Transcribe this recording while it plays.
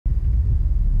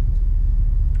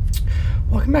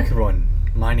Welcome back, everyone.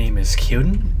 My name is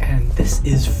Kyoden, and this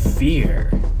is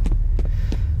F.E.A.R.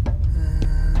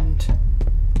 And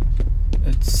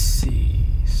let's see.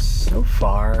 So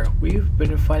far, we've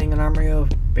been fighting an army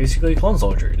of basically clone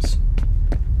soldiers.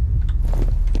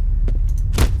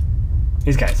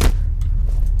 These guys.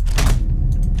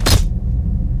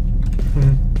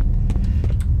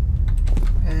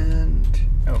 And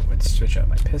let's switch out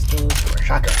my pistols for a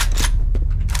shotgun.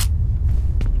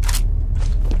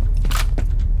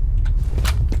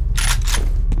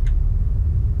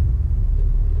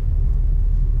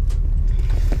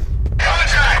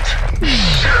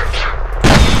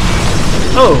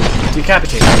 Oh,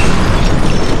 decapitated.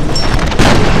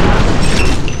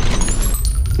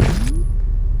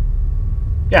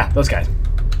 Yeah, those guys.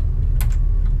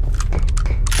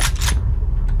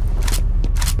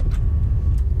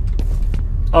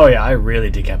 Oh yeah, I really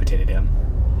decapitated him.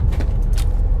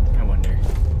 I wonder.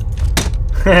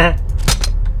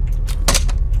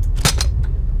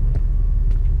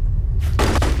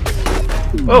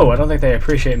 Oh, I don't think they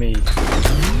appreciate me.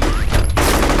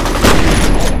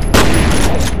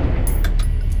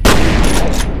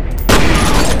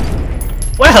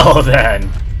 Well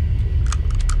then!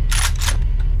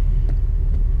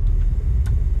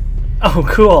 Oh,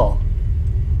 cool!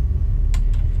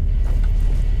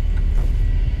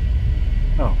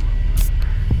 Oh.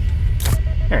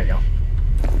 There you go.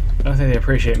 I don't think they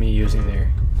appreciate me using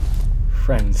their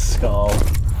friend's skull.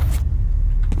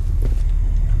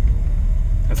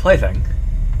 It's a plaything.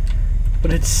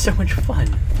 But it's so much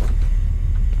fun.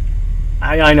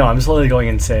 I know, I'm slowly going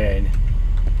insane.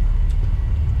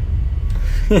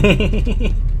 Yeah.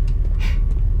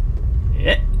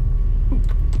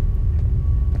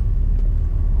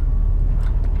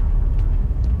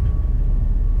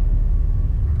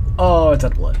 Oh, it's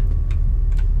out of blood.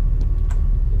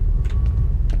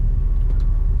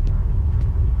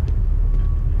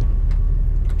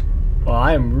 Well,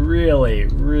 I'm really...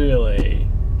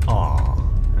 Aw.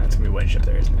 That's gonna be one ship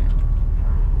there, isn't it?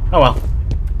 Oh well.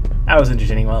 That was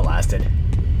entertaining while it lasted.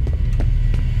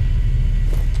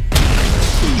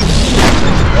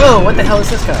 Whoa, what the hell is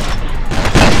this guy?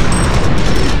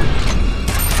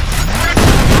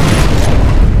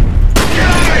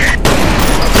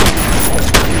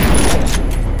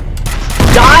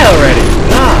 Die already!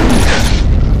 God.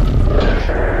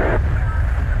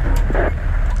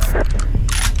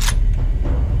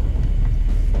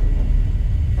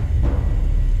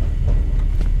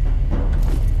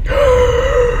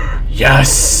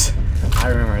 Yes! I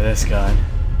remember this gun.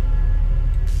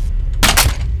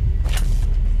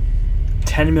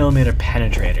 10mm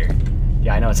penetrator.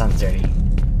 Yeah, I know it sounds dirty.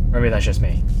 Or maybe that's just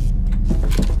me.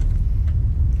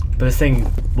 But this thing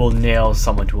will nail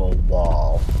someone to a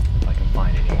wall if I can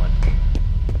find anyone.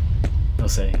 They'll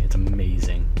say it's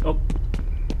amazing. Oh.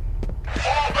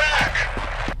 Fall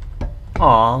back!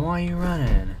 Aw, why are you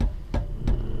running?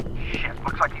 Shit,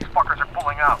 looks like these fuckers are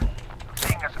pulling out. I'm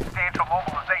seeing a substantial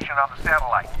mobilization on the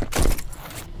satellite.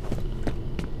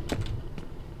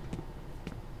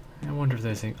 I wonder if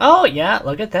there's anything. Oh yeah,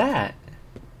 look at that.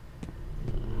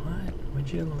 What?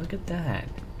 Would you look at that?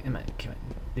 Come on.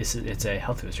 It's a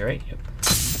health boost, right? Yep.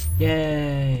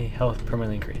 Yay! Health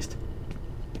permanently increased.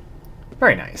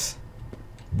 Very nice.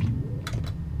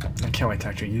 I can't wait to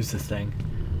actually use this thing.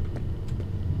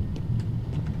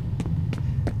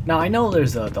 Now I know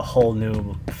there's the whole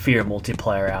new F.E.A.R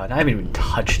multiplayer out, and I haven't even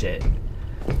touched it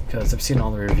because I've seen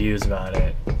all the reviews about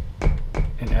it,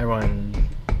 and everyone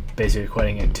basically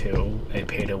equating it to a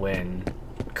pay-to-win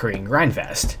Korean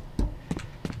grindfest.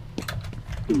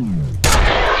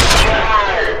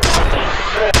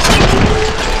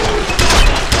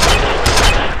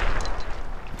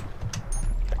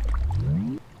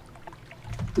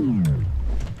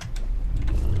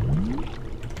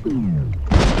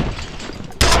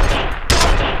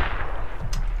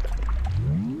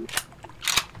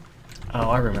 Oh,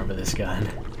 I remember this gun.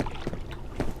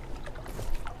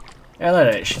 Yeah, look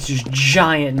at it. She's just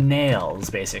giant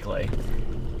nails, basically.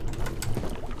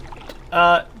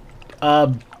 Well,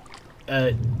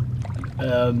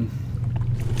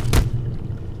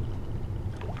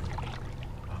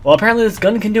 apparently this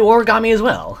gun can do origami as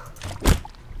well.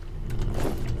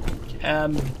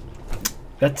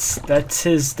 That's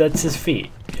his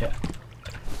feat. Yeah.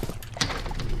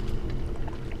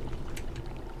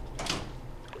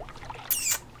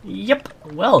 Yep.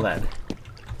 Well then.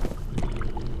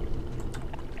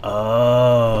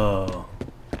 Oh.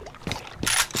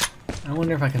 I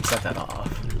wonder if I can set that off.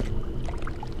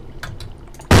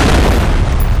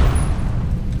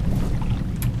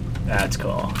 That's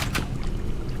cool.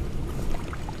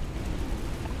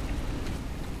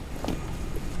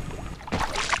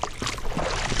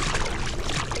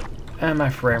 And my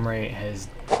frame rate has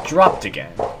dropped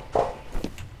again.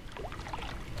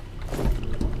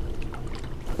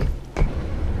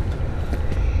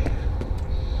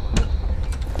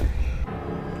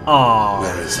 Aww.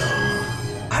 Where is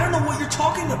Alma? I don't know what you're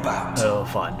talking about. Oh,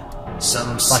 fun.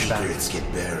 Some Flashback. secrets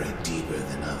get buried deeper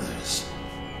than others,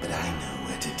 but I know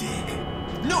where to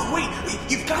dig. No, wait,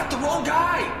 you've got the wrong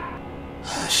guy!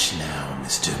 Hush now,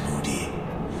 Mr. Moody.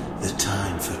 The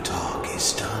time for talk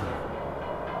is done.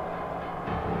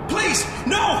 Please,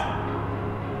 no!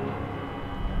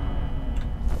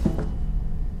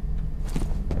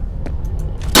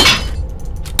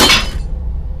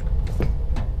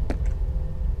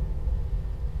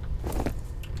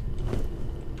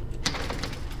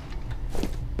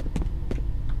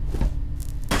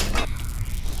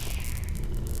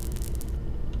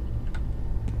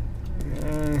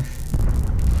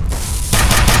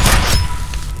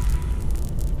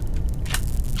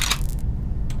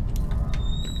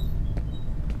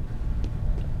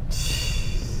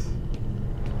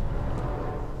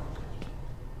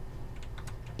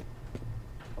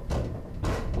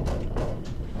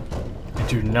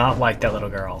 I do not like that little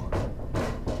girl.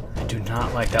 I do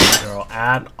not like that little girl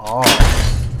at all.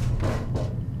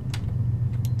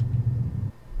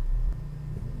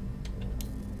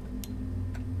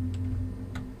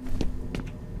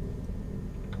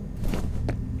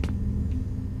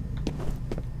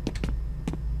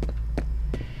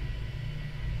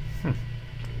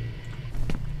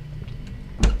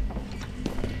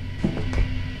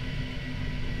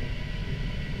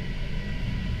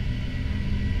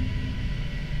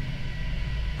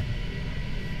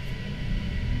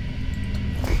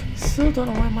 Still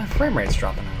don't know why my frame rate's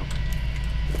dropping out.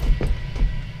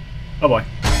 Oh boy.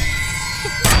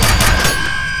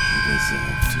 You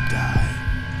deserve to die.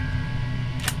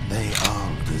 They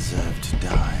all deserve to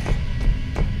die.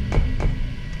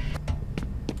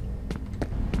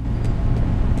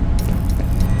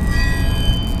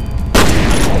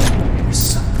 There's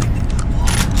something in the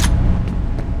water.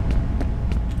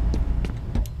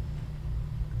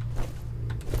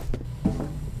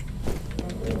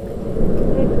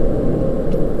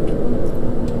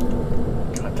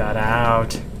 Cut that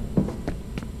out.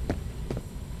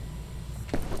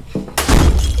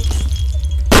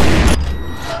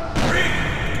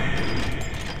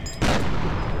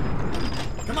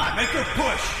 Come on, make her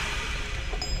push!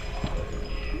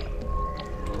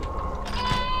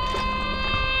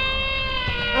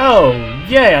 Oh,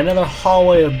 yay, another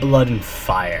hallway of blood and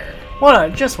fire.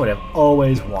 Just what I've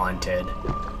always wanted.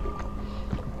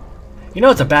 You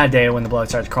know it's a bad day when the blood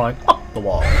starts crawling up the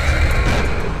wall.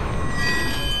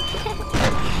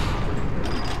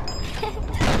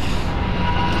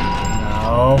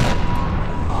 No.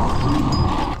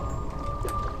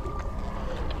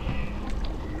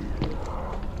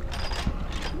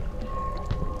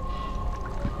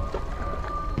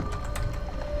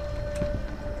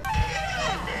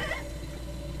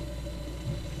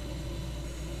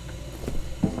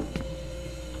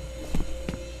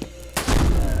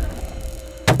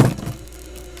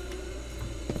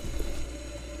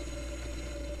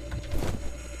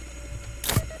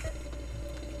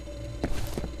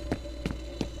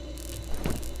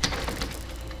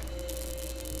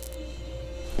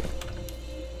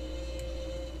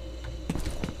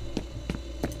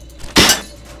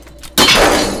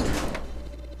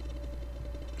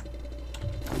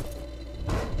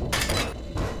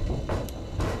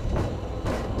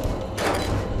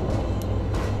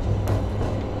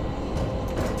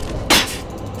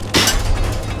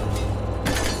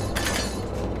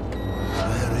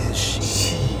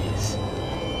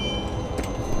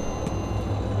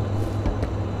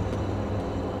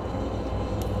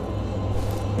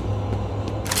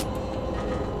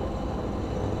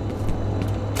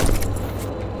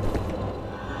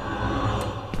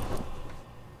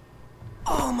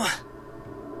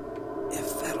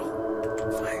 If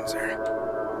F.E.A.R finds her.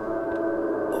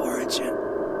 Origin.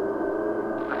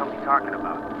 What the hell are you talking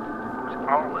about? Who's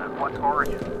Monolith? What's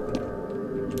Origin?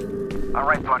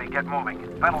 Alright, buddy, get moving.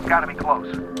 F.E.A.R's gotta be close.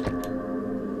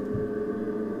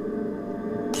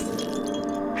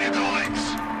 Hit the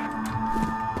lights.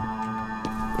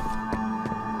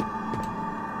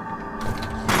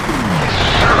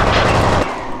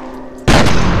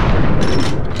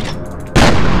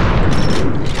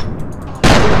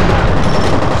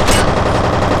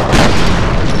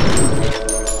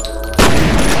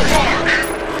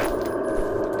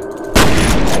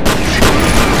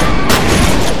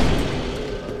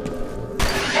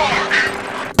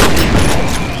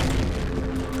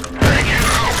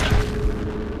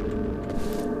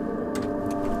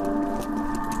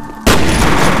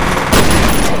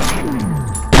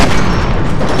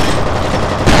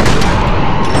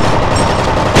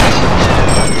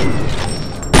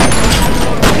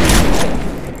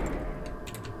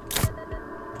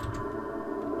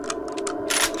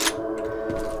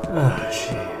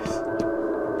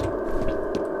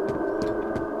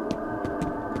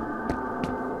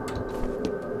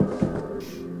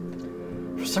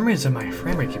 reason my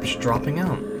frame rate keeps dropping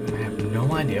out, and I have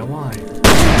no idea why.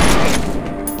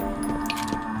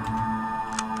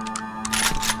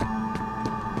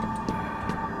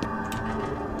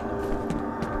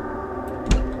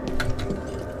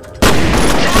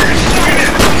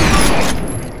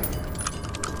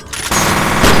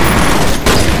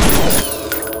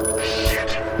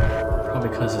 Probably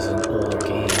because it's an older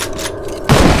game.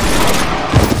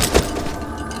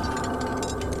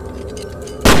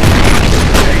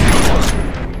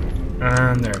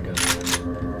 And there it goes.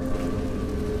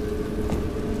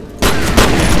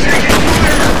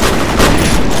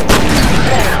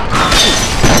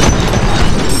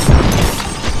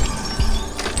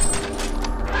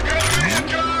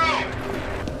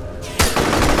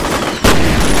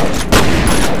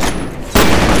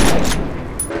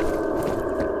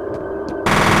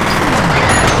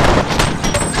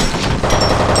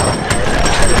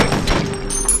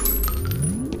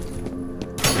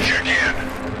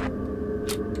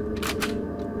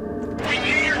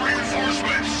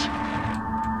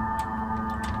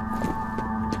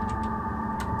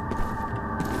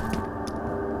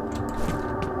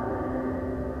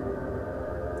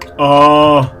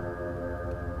 Oh.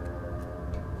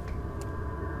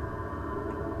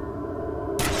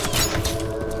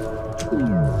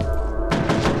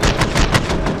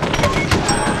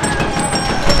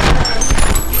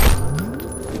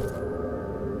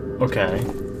 Okay.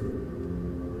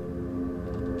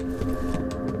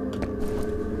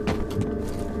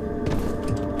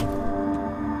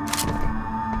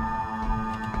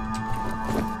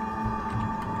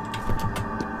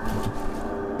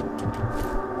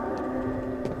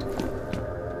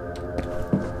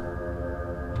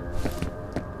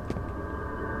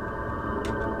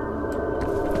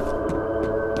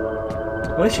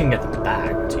 At least you can get them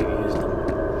back once you use them.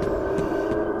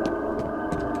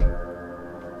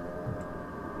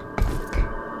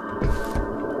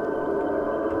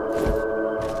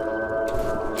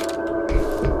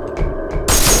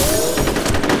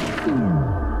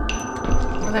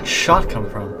 Where'd that shot come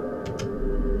from?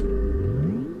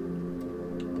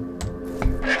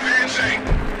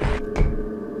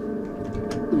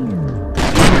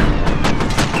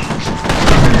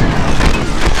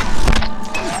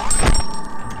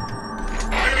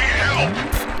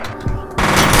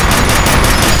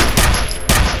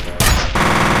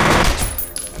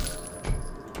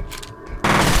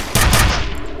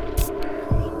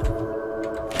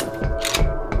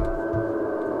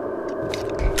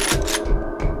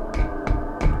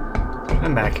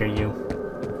 I'm back here, you.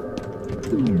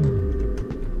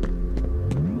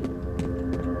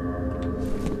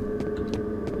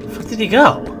 Where the fuck did he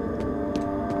go?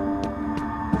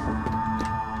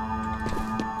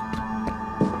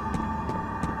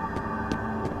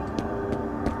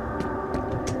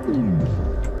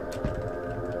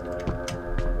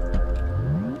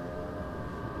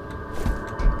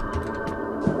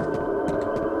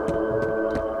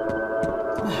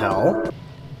 What the hell?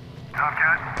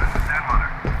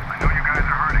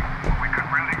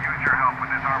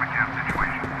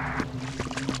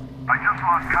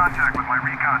 Contact with my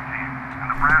recon team, and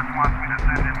the brass wants me to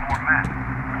send in more men,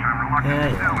 which I'm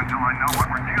reluctant to do until I know what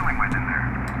we're dealing with in there.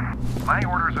 My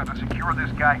orders are to secure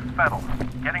this guy F.E.A.R.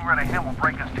 Getting rid of him will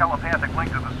break his telepathic link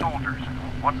to the soldiers.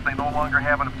 Once they no longer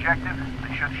have an objective,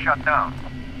 they should shut down.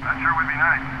 That sure would be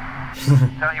nice.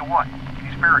 Tell you what, can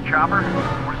you spare a chopper?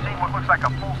 We're seeing what looks like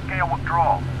a full-scale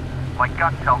withdrawal. My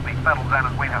gut tells me F.E.A.R's on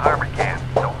his way to Armageddon,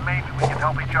 so maybe we can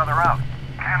help each other out.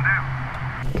 Can do.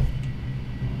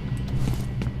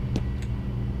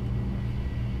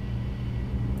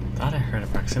 Thought I heard a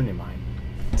proximity mine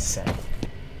set.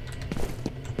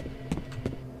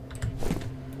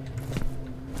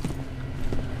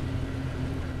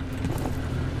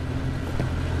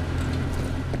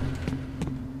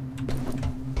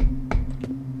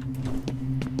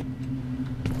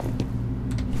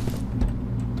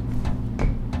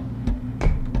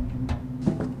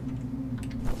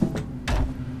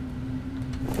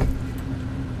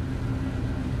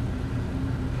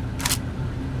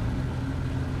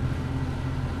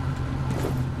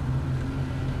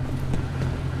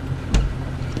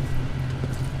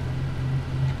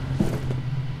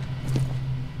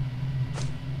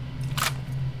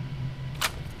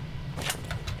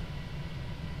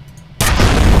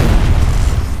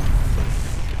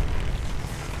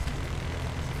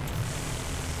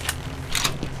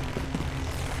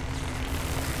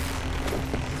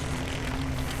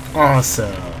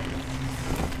 Awesome.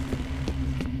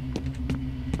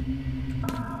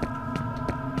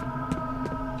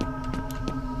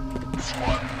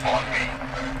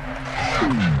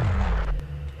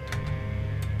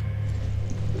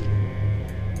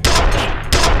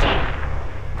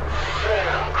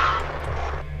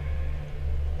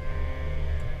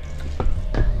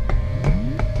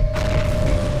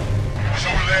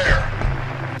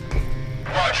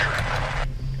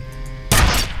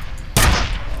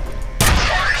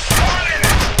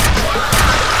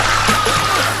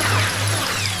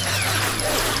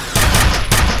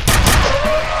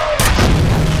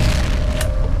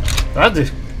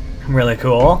 That's really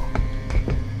cool.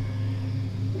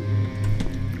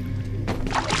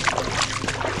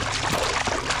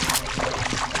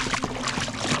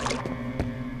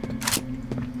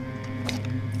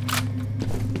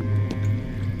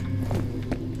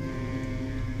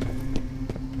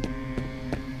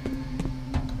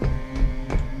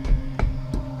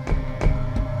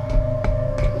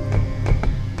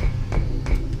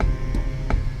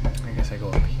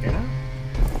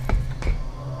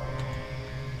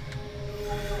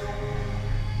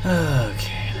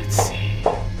 Okay, let's see.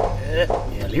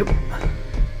 Yeah, loop.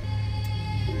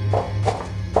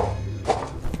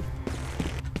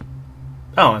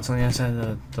 Oh, it's on the other side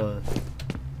of the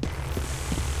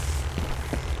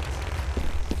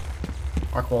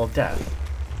arc wall of death.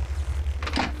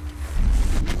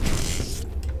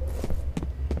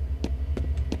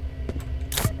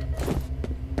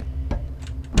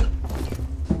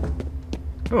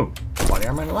 Ooh, body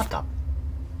armor and a laptop.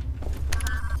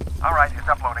 All right, it's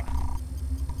uploading.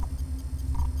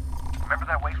 Remember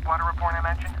that wastewater report I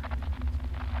mentioned?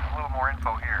 A little more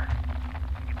info here.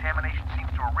 Contamination seems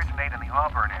to originate in the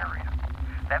Auburn area.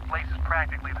 That place is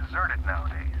practically deserted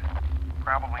nowadays.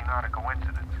 Probably not a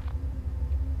coincidence.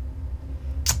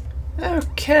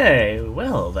 Okay,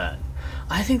 well then.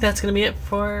 I think that's going to be it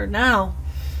for now.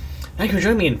 Thank you for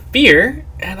joining me in Fear,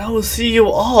 and I will see you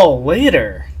all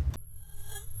later.